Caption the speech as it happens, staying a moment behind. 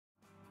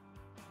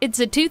It's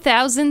a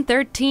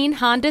 2013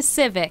 Honda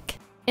Civic.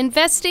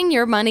 Investing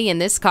your money in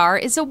this car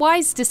is a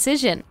wise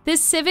decision.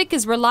 This Civic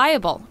is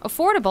reliable,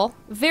 affordable,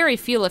 very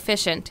fuel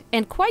efficient,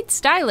 and quite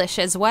stylish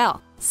as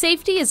well.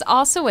 Safety is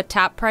also a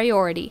top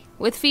priority,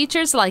 with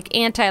features like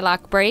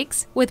anti-lock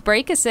brakes with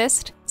brake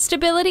assist,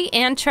 stability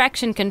and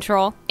traction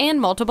control,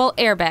 and multiple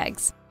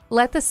airbags.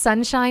 Let the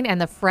sunshine and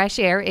the fresh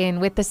air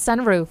in with the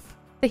sunroof.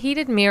 The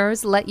heated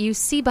mirrors let you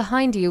see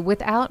behind you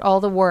without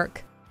all the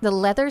work. The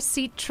leather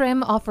seat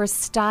trim offers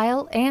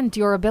style and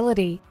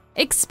durability.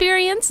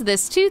 Experience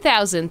this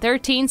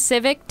 2013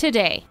 Civic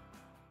today.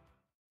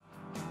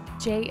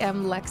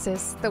 JM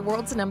Lexus, the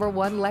world's #1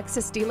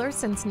 Lexus dealer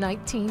since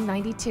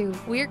 1992.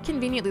 We're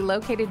conveniently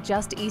located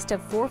just east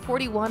of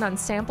 441 on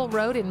Sample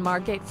Road in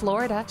Margate,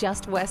 Florida,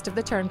 just west of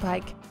the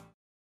Turnpike.